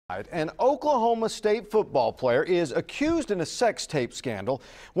An Oklahoma State football player is accused in a sex tape scandal.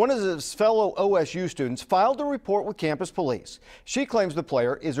 One of his fellow OSU students filed a report with campus police. She claims the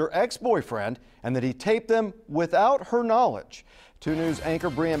player is her ex-boyfriend and that he taped them without her knowledge. 2 News anchor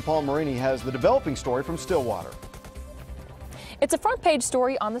Brianne Palmerini has the developing story from Stillwater. It's a front-page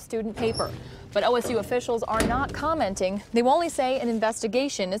story on the student paper, but OSU officials are not commenting. They will only say an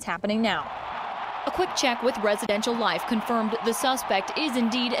investigation is happening now. A quick check with Residential Life confirmed the suspect is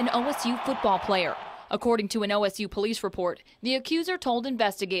indeed an OSU football player. According to an OSU police report, the accuser told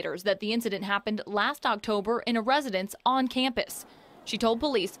investigators that the incident happened last October in a residence on campus. She told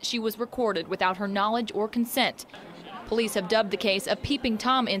police she was recorded without her knowledge or consent. Police have dubbed the case a peeping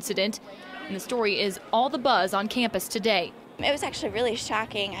Tom incident, and the story is all the buzz on campus today. It was actually really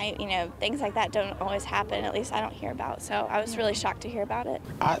shocking. Things like that don't always happen, at least I don't hear about, so I was really shocked to hear about it.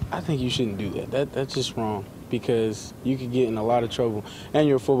 I think you shouldn't do that. That's just wrong, because you could get in a lot of trouble, and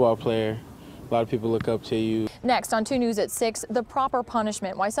you're a football player. A lot of people look up to you. Next on 2 News at 6, the proper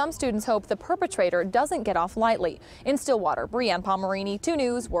punishment, why some students hope the perpetrator doesn't get off lightly. In Stillwater, Brianne Palmerini, 2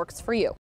 News works for you.